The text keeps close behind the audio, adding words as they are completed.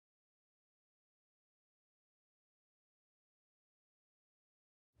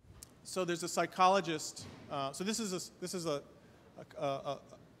So there's a psychologist. So this is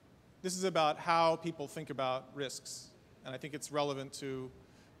about how people think about risks, and I think it's relevant to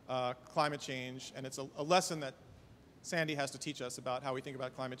climate change, and it's a lesson that Sandy has to teach us about how we think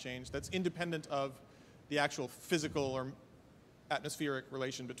about climate change that's independent of the actual physical or atmospheric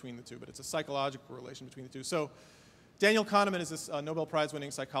relation between the two, but it's a psychological relation between the two. So Daniel Kahneman is this Nobel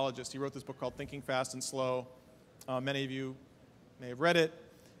Prize-winning psychologist. He wrote this book called Thinking Fast and Slow. Many of you may have read it.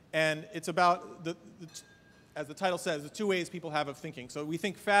 And it's about, as the title says, the two ways people have of thinking. So we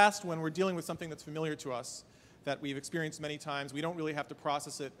think fast when we're dealing with something that's familiar to us, that we've experienced many times. We don't really have to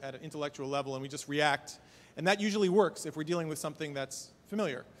process it at an intellectual level, and we just react. And that usually works if we're dealing with something that's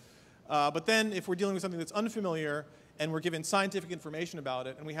familiar. But then if we're dealing with something that's unfamiliar, and we're given scientific information about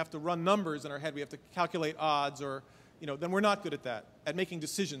it, and we have to run numbers in our head, we have to calculate odds, or then we're not good at that, at making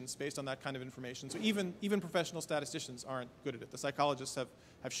decisions based on that kind of information. So even professional statisticians aren't good at it. The psychologists have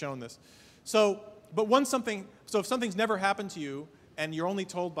shown this. So if something's never happened to you, and you're only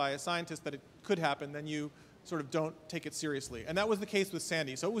told by a scientist that it could happen, then you sort of don't take it seriously. And that was the case with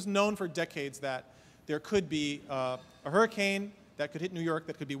Sandy. So it was known for decades that there could be a hurricane that could hit New York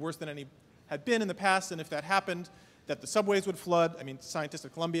that could be worse than any had been in the past, and if that happened, that the subways would flood. I mean, scientists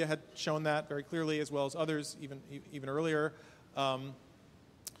at Columbia had shown that very clearly, as well as others even earlier. That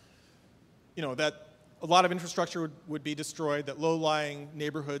a lot of infrastructure would be destroyed, that low-lying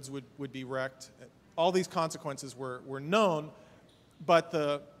neighborhoods would be wrecked. All these consequences were known,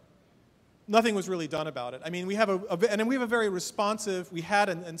 but nothing was really done about it. I mean, we had a very responsive,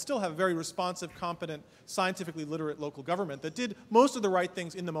 and still have a very responsive, competent, scientifically literate local government that did most of the right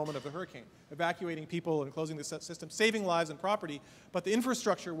things in the moment of the hurricane, evacuating people and closing the system, saving lives and property, but the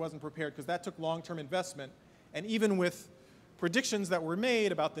infrastructure wasn't prepared because that took long-term investment. And even with predictions that were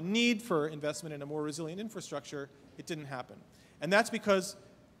made about the need for investment in a more resilient infrastructure, it didn't happen. And that's because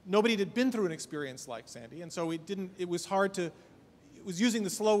nobody had been through an experience like Sandy, and so it was using the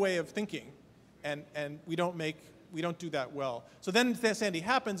slow way of thinking, and we don't do that well. So then Sandy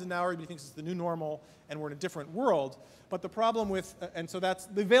happens, and now everybody thinks it's the new normal, and we're in a different world. But the problem and so that's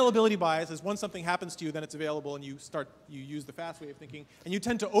the availability bias is once something happens to you, then it's available, and you use the fast way of thinking, and you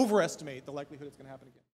tend to overestimate the likelihood it's going to happen again.